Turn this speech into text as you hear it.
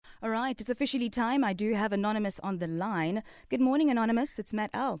All right, it's officially time. I do have Anonymous on the line. Good morning, Anonymous. It's Matt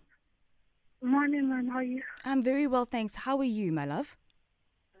L. Morning, man. How are you? I'm very well, thanks. How are you, my love?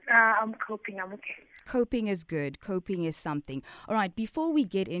 I'm coping. I'm okay. Coping is good. Coping is something. All right, before we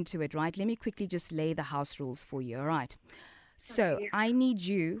get into it, right, let me quickly just lay the house rules for you, all right? So Okay. I need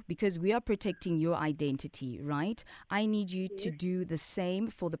you, because we are protecting your identity, right? I need you to Yes. do the same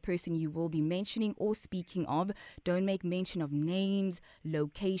for the person you will be mentioning or speaking of. Don't make mention of names,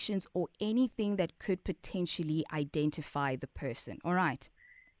 locations, or anything that could potentially identify the person. All right?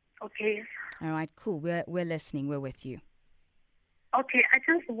 Okay. All right, cool. We're listening. We're with you. Okay. I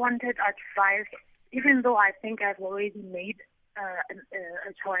just wanted advice, even though I think I've already made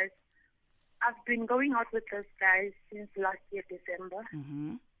a choice. I've been going out with this guy since last year, December,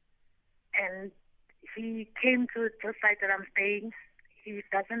 Mm-hmm. and he came to the site that I'm staying. He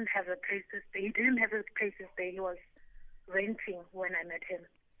doesn't have a place to stay. He didn't have a place to stay. He was renting when I met him.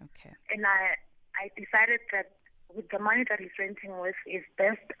 Okay. And I decided that with the money that he's renting with, it's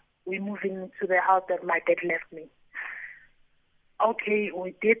best we move into the house that my dad left me. Okay,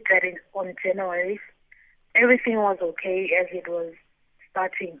 we did that on January. Everything was okay as it was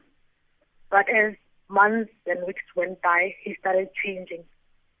starting. But as months and weeks went by, he started changing.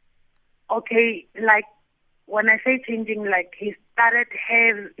 Okay, like when I say changing, like he started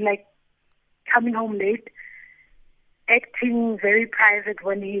coming home late, acting very private.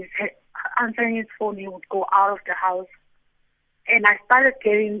 When he's answering his phone, he would go out of the house. And I started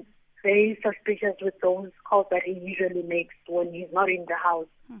getting very suspicious with those calls that he usually makes when he's not in the house.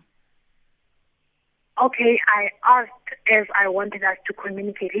 Okay, I asked as I wanted us to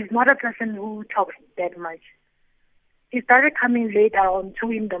communicate. He's not a person who talks that much. He started coming late around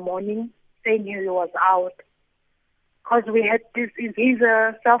 2 in the morning, saying he was out. Because we had this, he's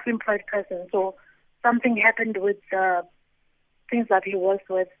a self-employed person, so something happened with the things that he works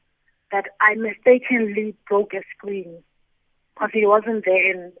with that I mistakenly broke a screen. Because he wasn't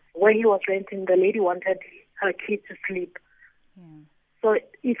there, and where he was renting, the lady wanted her kid to sleep. Yeah. So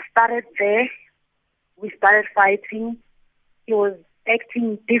it started there. We started fighting. He was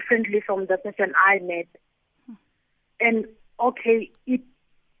acting differently from the person I met. And okay, it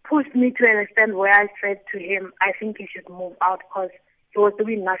pushed me to an extent where I said to him, I think he should move out because he was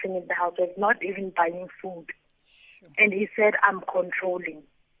doing nothing in the house. He was not even buying food. Sure. And he said, I'm controlling.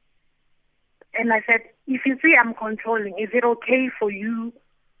 And I said, if you say I'm controlling, is it okay for you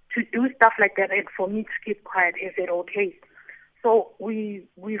to do stuff like that and for me to keep quiet? Is it okay? So we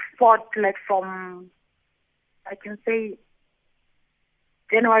fought like from, I can say,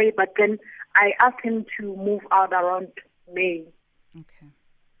 January, but then I asked him to move out around May. Okay.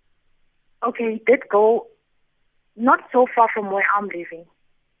 Okay, he did go not so far from where I'm living.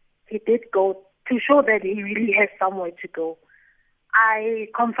 He did go to show that he really has somewhere to go. I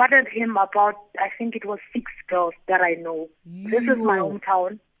confronted him about, I think it was 6 girls that I know. This is my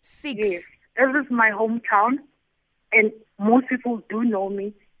hometown. 6? Yes, this is my hometown, and most people do know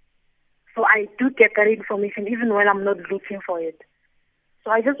me. So I do get that information even when I'm not looking for it.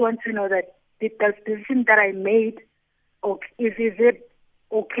 So I just want to know that the decision that I made, is it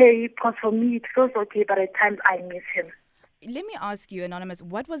okay? Because for me it feels okay, but at times I miss him. Let me ask you, Anonymous,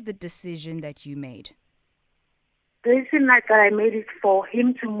 what was the decision that you made? The decision that I made is for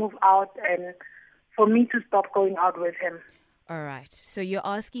him to move out and for me to stop going out with him. All right. So you're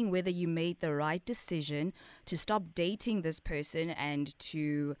asking whether you made the right decision to stop dating this person and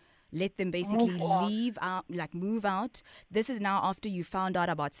to let them basically leave out, like move out. This is now after you found out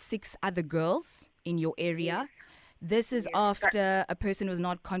about 6 other girls in your area. Yes. This is after a person was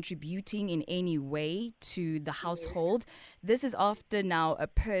not contributing in any way to the household. This is after now a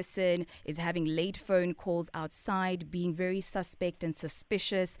person is having late phone calls outside, being very suspect and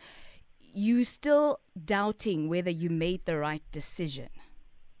suspicious. You still doubting whether you made the right decision?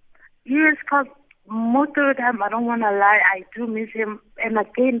 Yes, because most of the time, I don't want to lie, I do miss him. And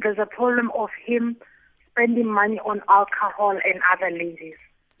again, there's a problem of him spending money on alcohol and other ladies.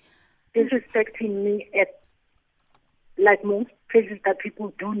 Disrespecting me at like most places that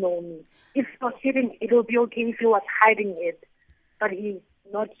people do know me. If he was hiding, it will be okay if he was hiding it. But he's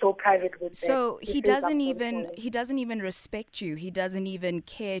not so private with that. So he doesn't even respect you. He doesn't even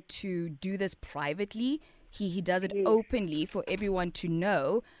care to do this privately. He does it openly for everyone to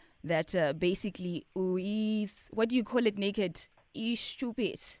know that basically he's, what do you call it, naked? He's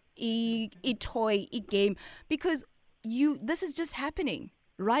stupid. He toy, he game. Because this is just happening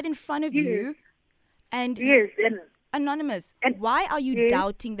right in front of you. And Anonymous, why are you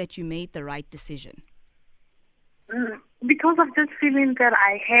doubting that you made the right decision? Because of this feeling that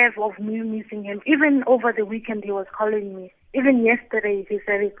I have of me missing him. Even over the weekend, he was calling me Even yesterday, he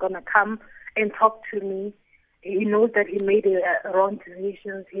said he's going to come and talk to me. He knows that he made a wrong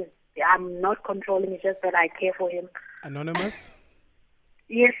decision. I'm not controlling, it's just that I care for him. Anonymous?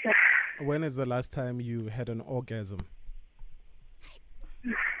 Yes, sir. When is the last time you had an orgasm?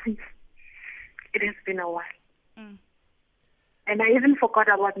 It has been a while. And I even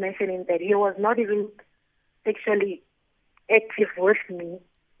forgot about mentioning that he was not even sexually active with me.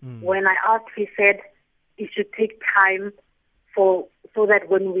 When I asked, he said it should take time so that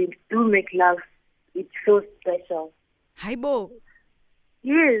when we do make love, it feels special. Hi, Bo.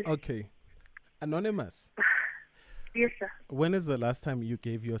 Yes. Okay. Anonymous. Yes, sir. When is the last time you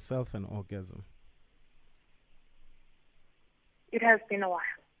gave yourself an orgasm? It has been a while.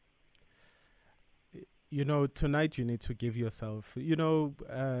 You know, tonight you need to give yourself,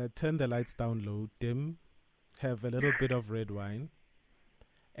 turn the lights down low, dim, have a little bit of red wine,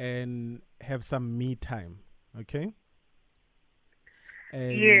 and have some me time, okay?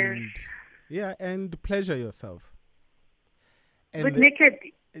 And Yes. yeah, and pleasure yourself. And But naked.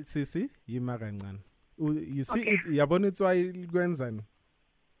 Sisi, you see, Okay. it's yabona it's why gwenzani.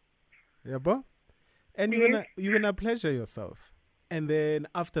 Yabo? And Yes. you're gonna pleasure yourself. And then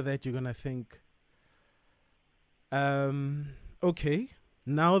after that you're gonna think, okay,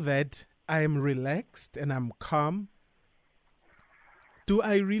 now that I'm relaxed and I'm calm, do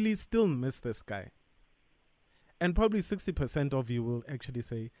I really still miss this guy? And probably 60% of you will actually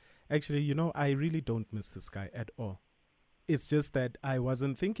say, actually, I really don't miss this guy at all. It's just that I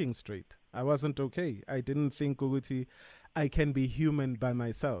wasn't thinking straight. I wasn't okay. I didn't think, Uguti, I can be human by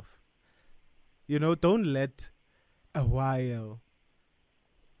myself. Don't let a while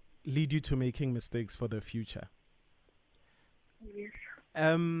lead you to making mistakes for the future. Yes.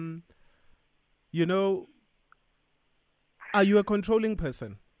 Are you a controlling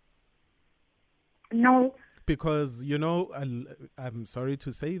person? No. Because, I'm sorry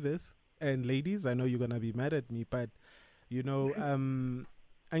to say this, and ladies, I know you're going to be mad at me, but, I'm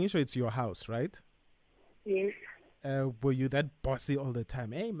sure it's your house, right? Yes. Were you that bossy all the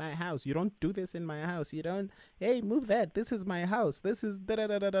time? Hey, my house. You don't do this in my house. You don't. Hey, move that. This is my house. This is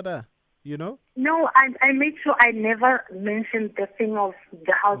da-da-da-da-da-da. No, I made sure I never mentioned the thing of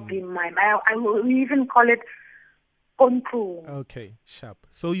the house being mine. I will even call it control. Okay, sharp.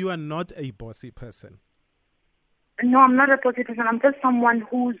 So you are not a bossy person. No, I'm not a bossy person. I'm just someone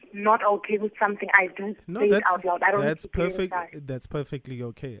who's not okay with something I do say it out loud. I don't that's keep it perfect. inside. That's perfectly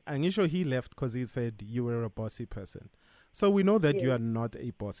okay. I'm sure he left because he said you were a bossy person. So we know that you are not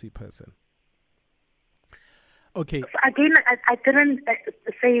a bossy person. Okay. So again, I didn't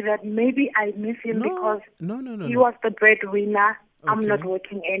say that. Maybe I miss him because he was the breadwinner. Okay. I'm not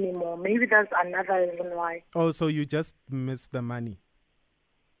working anymore. Maybe that's another reason why. Oh, so you just miss the money?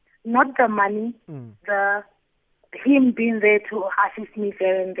 Not the money. Him being there to assist me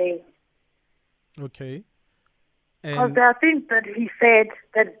there and there. Okay. Because there are things that he said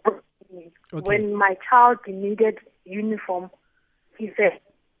that when my child needed uniform, he said,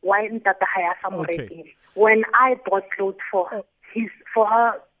 "Why isn't that the higher somebody?" When I bought clothes for his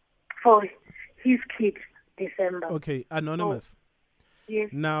kids, December. Okay, Anonymous.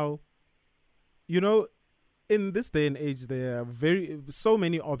 Yes. Now, in this day and age, there are so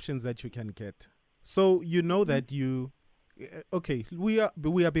many options that you can get. So that you, we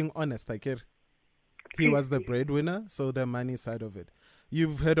are being honest, I care. He was the breadwinner, so the money side of it.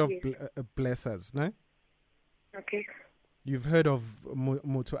 You've heard of blessers, no? Okay. You've heard of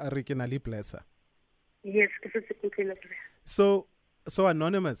Mutu Arikinali Blesser. Yes, so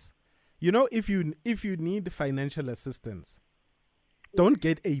Anonymous, if you need financial assistance, don't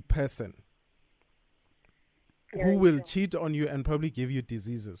get a person who will cheat on you and probably give you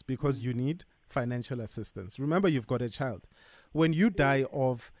diseases because you need financial assistance. Remember, you've got a child. When you die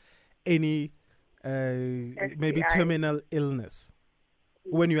of any maybe terminal illness,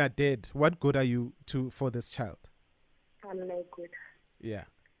 when you are dead, what good are you for this child? I'm no good. Yeah.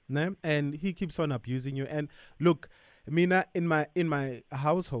 No? And he keeps on abusing you. And look, Mina, in my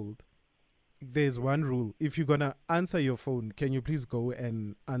household, there's one rule. If you're gonna answer your phone, can you please go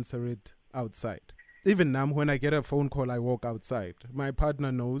and answer it outside? Even now, when I get a phone call, I walk outside. My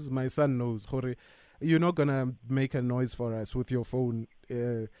partner knows, my son knows. You're not gonna make a noise for us with your phone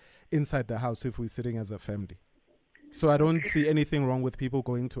inside the house if we're sitting as a family. So I don't see anything wrong with people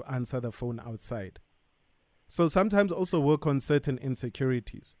going to answer the phone outside. So sometimes also work on certain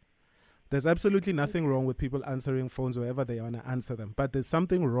insecurities. There's absolutely nothing wrong with people answering phones wherever they want to answer them. But there's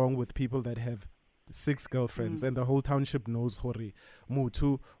something wrong with people that have 6 girlfriends and the whole township knows Hori.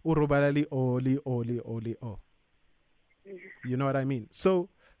 Mutu, Urubalali, Oli. You know what I mean? So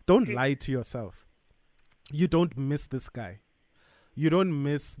don't lie to yourself. you don't miss this guy. You don't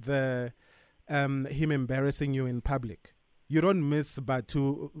miss the him embarrassing you in public. You don't miss but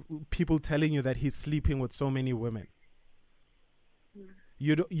to people telling you that he's sleeping with so many women.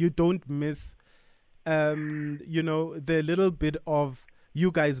 You don't miss the little bit of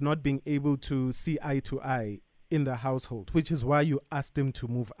you guys not being able to see eye to eye in the household, which is why you asked him to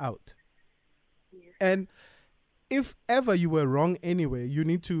move out. Yes. And if ever you were wrong anyway,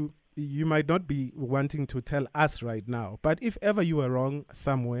 you might not be wanting to tell us right now, but if ever you were wrong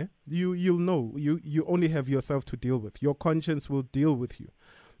somewhere, you'll know. You only have yourself to deal with. Your conscience will deal with you.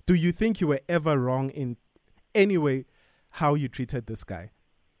 Do you think you were ever wrong in any way how you treated this guy?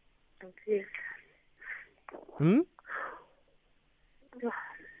 Yes.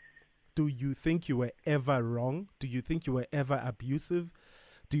 Do you think you were ever wrong? Do you think you were ever abusive?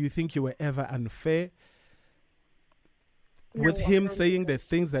 Do you think you were ever unfair? No, With him I saying don't. the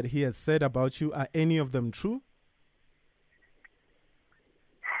things that he has said about you, are any of them true?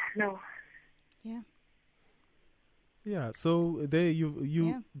 No. Yeah. Yeah, so there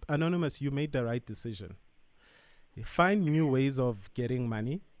Yeah. Anonymous, you made the right decision. Find new ways of getting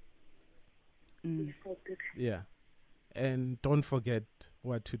money. Mm. So good. Yeah. And don't forget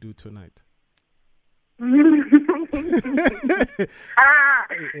what to do tonight.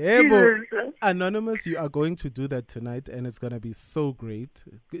 Ebo, Jesus. Anonymous, you are going to do that tonight, and it's going to be so great.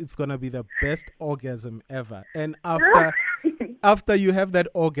 It's going to be the best orgasm ever. And after you have that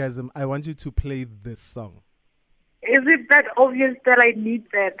orgasm, I want you to play this song. Is it that obvious that I need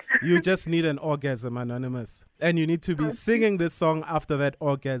that? You just need an orgasm, Anonymous. And you need to be singing this song after that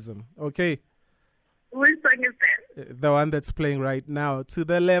orgasm. Okay? Which song is that? The one that's playing right now. To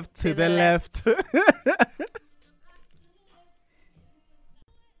the left, to the left.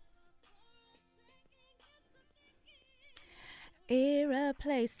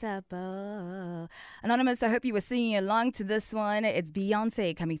 Irreplaceable. Anonymous, I hope you were singing along to this one. It's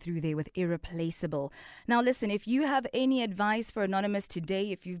Beyonce coming through there with Irreplaceable. Now listen, if you have any advice for Anonymous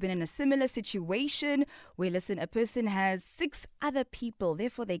today, if you've been in a similar situation where, listen, a person has 6 other people,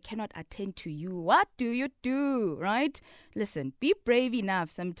 therefore they cannot attend to you, what do you do, right? Listen, be brave enough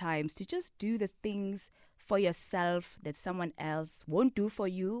sometimes to just do the things for yourself that someone else won't do for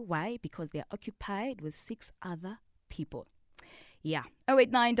you. Why? Because they're occupied with 6 other people. Yeah.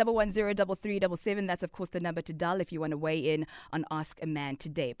 089-110-3377. That's, of course, the number to dial if you want to weigh in on Ask a Man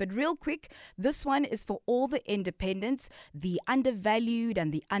today. But real quick, this one is for all the independents, the undervalued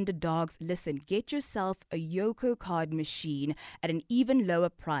and the underdogs. Listen, get yourself a Yoko card machine at an even lower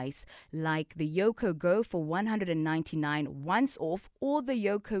price, like the Yoko Go for $199 once off, or the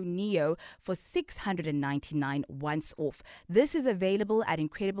Yoko Neo for $699 once off. This is available at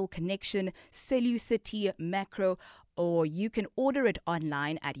Incredible Connection, Cellucity, Macro, or you can order it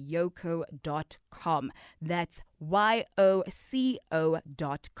online at yoko.com. That's YOCO.com,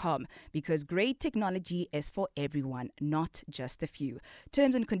 because great technology is for everyone, not just a few.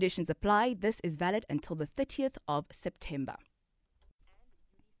 Terms and conditions apply. This is valid until the 30th of September.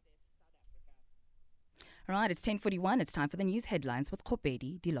 All right, it's 10:41. It's time for the news headlines with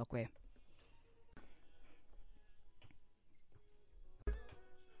Khopedi Dilokwe.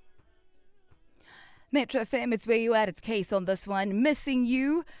 Metro FM, it's where you at. It's Case on this one. Missing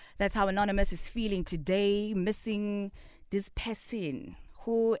you. That's how Anonymous is feeling today. Missing this person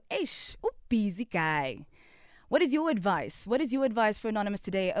who, busy guy. What is your advice? What is your advice for Anonymous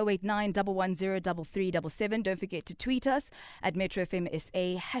today? 089-110-3377. Don't forget to tweet us at Metro FM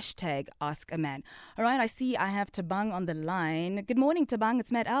SA, hashtag Ask a Man. All right, I see I have Tabang on the line. Good morning, Tabang.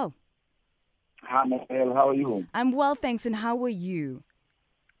 It's Matt L. Hi, Michael. How are you? I'm well, thanks. And how are you?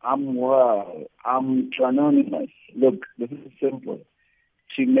 I'm well. I'm Anonymous. Look, this is simple.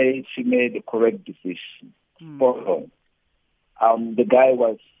 She made the correct decision. Spot on. The guy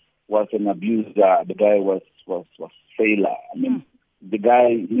was an abuser. The guy was failure. I mean, the guy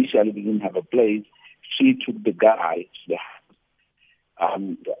initially didn't have a place. She took the guy to the house.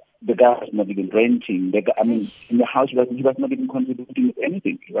 The guy was not even renting. In the house, he was not even contributing with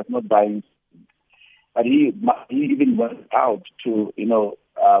anything. He was not buying. But he even went out to,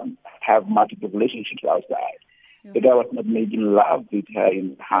 have multiple relationships outside. Yeah. The guy was not making love with her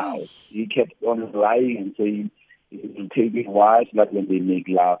in the house. He kept on lying and saying he will take his wife, but when they make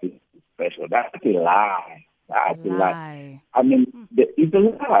love, it's special. That's a lie. That's a lie. I mean, it's a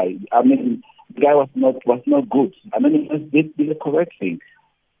lie. I mean, the guy was not good. I mean, it did the correct thing.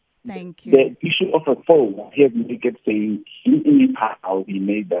 Thank you. The issue of a phone, he had make it saying in his house he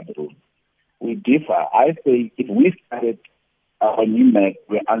made that rule. We differ. I say if we started when you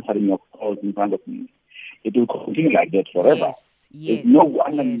we're answering your calls in front of me, it will continue like that forever. Yes. There's no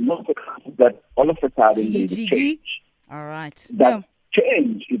one yes. and no circumstances that all of a sudden they change. All right. That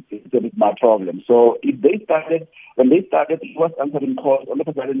change is my problem. So if when they started, he was answering calls, all of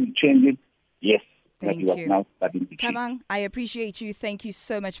a sudden it changes. Yes, that he was now starting to change. Tabang, I appreciate you. Thank you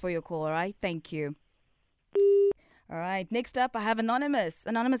so much for your call, all right? Thank you. All right, next up, I have Anonymous.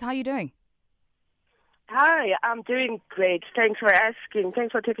 Anonymous, how are you doing? Hi, I'm doing great. Thanks for asking.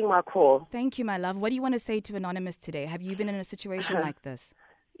 Thanks for taking my call. Thank you, my love. What do you want to say to Anonymous today? Have you been in a situation like this?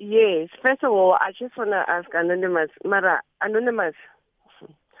 Yes. First of all, I just want to ask Anonymous. Mara, Anonymous,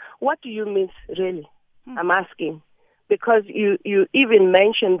 what do you miss, really? I'm asking. Because you even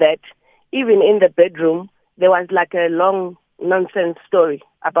mentioned that even in the bedroom, there was like a long nonsense story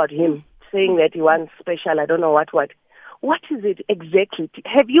about him, saying that he wants special, I don't know what. What is it exactly?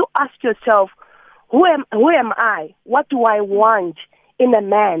 Have you asked yourself, who am I? What do I want in a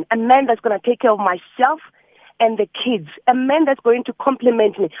man? A man that's going to take care of myself and the kids. A man that's going to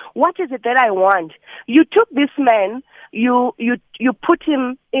compliment me. What is it that I want? You took this man, you put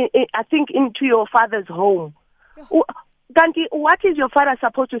him, I think, into your father's home. Ganti, what is your father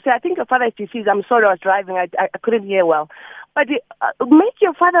supposed to say? I think your father is deceased. I'm sorry, I was driving. I couldn't hear well. But make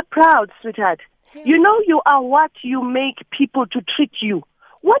your father proud, sweetheart. Yeah. You know you are what you make people to treat you.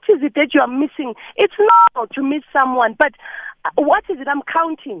 What is it that you are missing? It's normal to miss someone, but what is it? I'm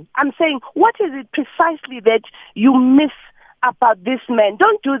counting. I'm saying, what is it precisely that you miss about this man?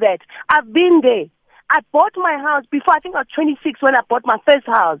 Don't do that. I've been there. I bought my house before, I think I was 26 when I bought my first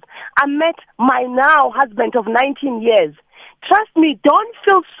house. I met my now husband of 19 years. Trust me, don't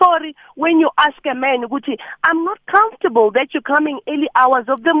feel sorry when you ask a man, Guti, I'm not comfortable that you're coming early hours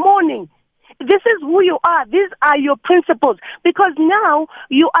of the morning. This is who you are. These are your principles. Because now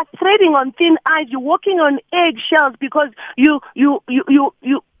you are treading on thin ice. You're walking on eggshells because you know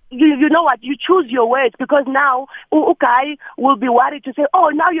what? You choose your words because now Ukai will be worried to say, oh,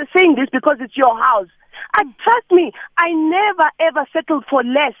 now you're saying this because it's your house. And trust me, I never ever settled for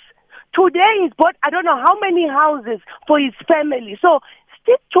less. Today he's bought I don't know how many houses for his family. So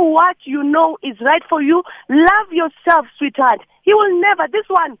stick to what you know is right for you. Love yourself, sweetheart. He will never. This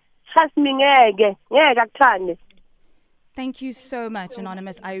one. Thank you so much,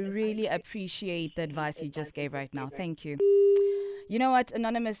 Anonymous. I really appreciate the advice you just gave right now. Thank you. You know what?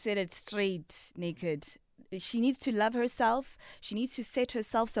 Anonymous said it straight, naked. She needs to love herself. She needs to set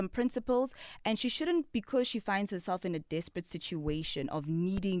herself some principles. And she shouldn't, because she finds herself in a desperate situation of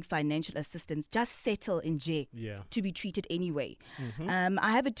needing financial assistance, just settle in jail to be treated anyway.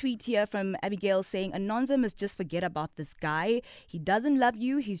 I have a tweet here from Abigail saying, Anonza must just forget about this guy. He doesn't love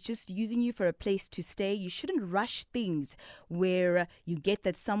you. He's just using you for a place to stay. You shouldn't rush things where you get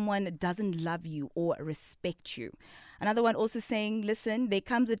that someone doesn't love you or respect you. Another one also saying, listen, there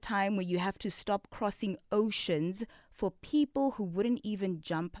comes a time where you have to stop crossing oceans for people who wouldn't even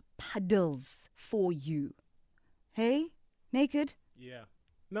jump puddles for you. Hey, naked? Yeah.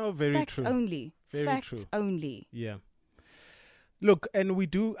 No, very Facts true. Only. Very Facts true. only. Yeah. Look, and we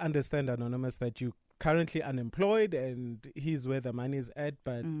do understand, Anonymous, that you currently unemployed and he's where the money is at,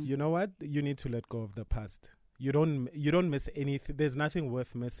 but you know what? You need to let go of the past. You don't miss anything. There's nothing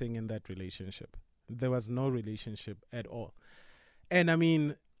worth missing in that relationship. There was no relationship at all. And I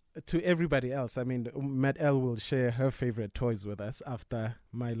mean, to everybody else, I mean, Matt L will share her favorite toys with us after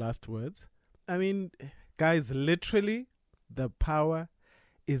my last words. I mean, guys, literally, the power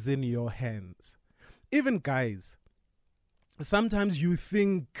is in your hands. Even guys, sometimes you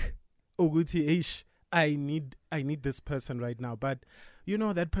think, Oguti Ish, I need this person right now, but you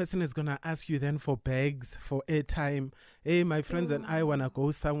know that person is gonna ask you then for bags, for airtime. Hey, my friends and I wanna go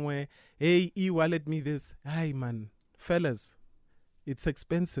somewhere. Hey, e-wallet me this. Hi, man, fellas, it's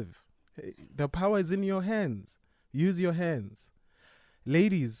expensive. The power is in your hands. Use your hands.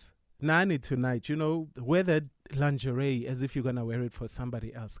 Ladies, Nani tonight, you know, wear that lingerie as if you're gonna wear it for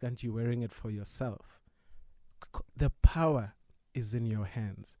somebody else. Can't you wearing it for yourself? The power is in your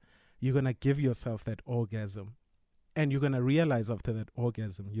hands. You're gonna give yourself that orgasm. And you're going to realize after that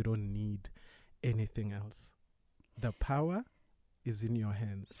orgasm, you don't need anything else. The power is in your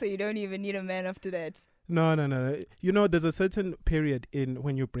hands. So you don't even need a man after that? No. You know, there's a certain period in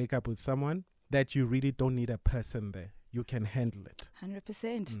when you break up with someone that you really don't need a person there. You can handle it.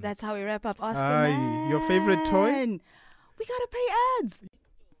 100%. That's how we wrap up. Ask the man. Your favorite toy? We got to pay ads.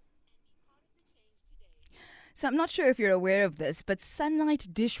 So I'm not sure if you're aware of this, but Sunlight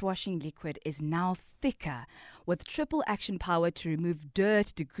dishwashing liquid is now thicker with triple action power to remove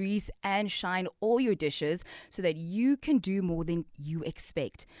dirt, degrease, and shine all your dishes so that you can do more than you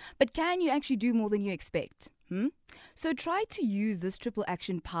expect. But can you actually do more than you expect? So try to use this triple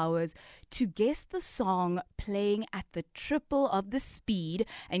action powers to guess the song playing at the triple of the speed,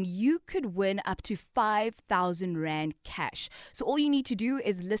 and you could win up to 5,000 Rand cash. So all you need to do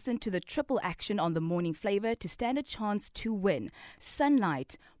is listen to the triple action on the Morning Flavor to stand a chance to win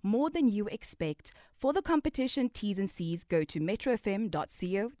Sunlight, more than you expect. For the competition, T's and C's, go to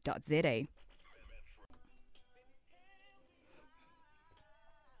metrofm.co.za.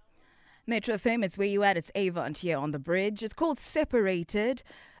 Metro FM, it's where you at. It's Avant here on the bridge. It's called Separated.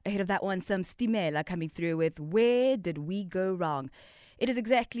 Ahead of that one, some Stimela coming through with Where Did We Go Wrong? It is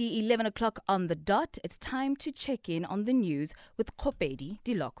exactly 11 o'clock on the dot. It's time to check in on the news with Kopedi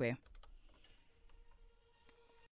Dilokwe.